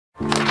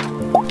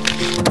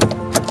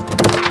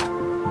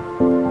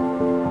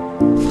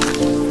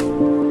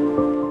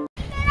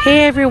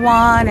Hey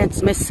everyone,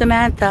 it's Miss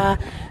Samantha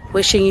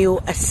wishing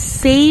you a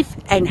safe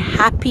and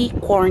happy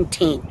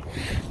quarantine.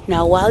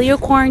 Now while you're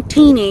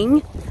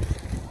quarantining,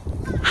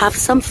 have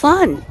some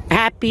fun.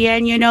 Happy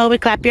and you know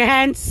it, clap your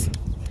hands.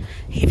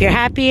 If you're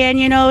happy and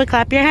you know it,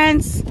 clap your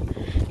hands.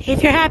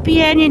 If you're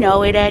happy and you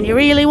know it and you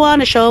really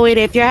want to show it,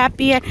 if you're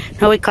happy and you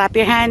know it, clap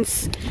your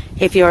hands.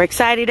 If you're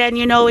excited and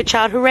you know it,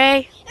 shout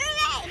hooray.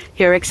 Hooray!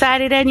 You're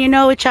excited and you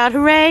know it, shout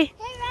hooray.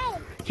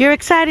 You're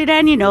excited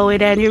and you know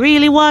it and you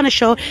really want to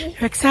show it.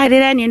 You're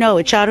excited and you know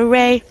it, shout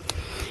hooray.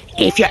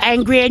 If you're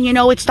angry and you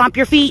know it, stomp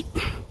your feet.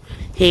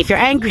 If you're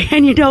angry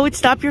and you know it,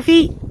 stomp your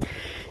feet.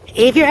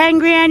 If you're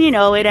angry and you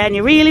know it and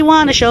you really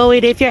want to show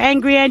it. If you're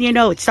angry and you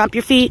know it, stomp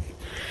your feet.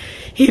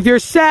 If you're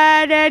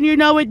sad and you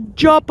know it,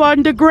 jump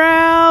on the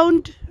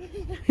ground.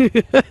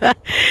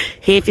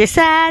 If you're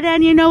sad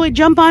and you know it,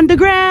 jump on the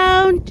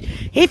ground.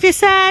 If you're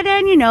sad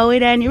and you know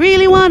it and you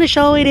really want to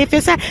show it. If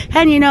you're sad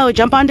and you know it,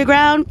 jump on the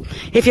ground.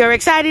 If you're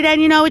excited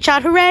and you know it,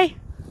 shout hooray.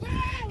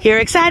 You're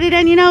excited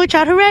and you know it,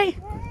 shout hooray.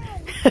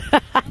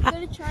 I'm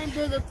going to try and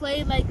build a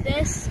plane like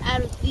this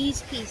out of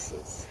these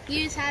pieces.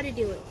 Here's how to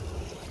do it.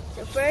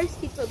 So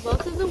first, you put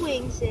both of the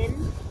wings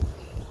in.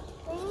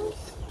 Wings?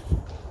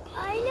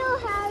 I know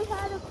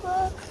how to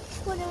put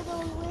one of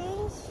those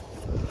wings.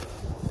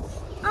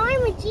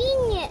 I'm a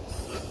genius.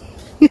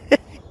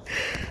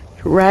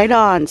 Right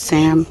on,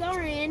 Sam. These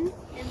are in,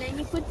 and then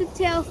you put the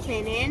tail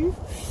fin in.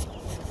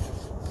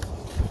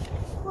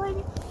 When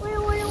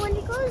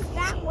it goes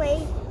that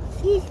way,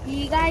 Do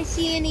you guys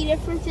see any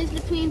differences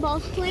between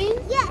both planes?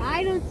 Yeah.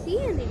 I don't see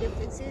any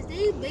differences.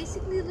 They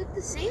basically look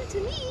the same to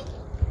me.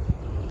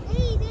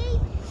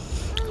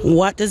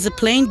 What does the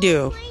plane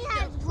do?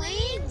 The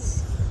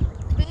planes,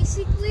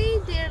 basically,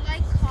 they're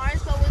like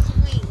cars but with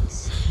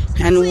wings.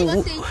 And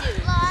What they do.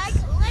 like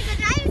a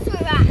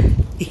dinosaur rat.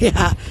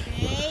 yeah.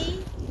 They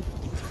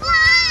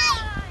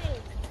Fly!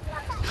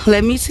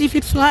 Let me see if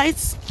it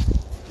flies.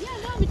 Yeah,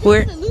 no,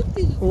 but just the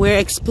loop-de-loop. We're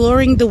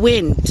exploring the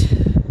wind.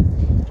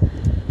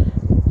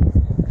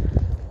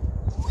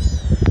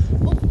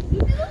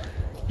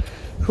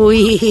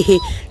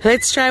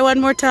 Let's try one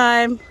more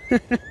time.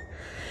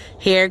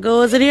 Here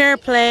goes an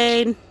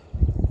airplane.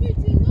 3, 2,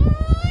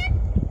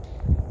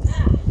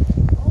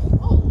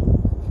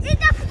 1.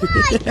 It's a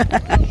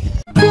fly!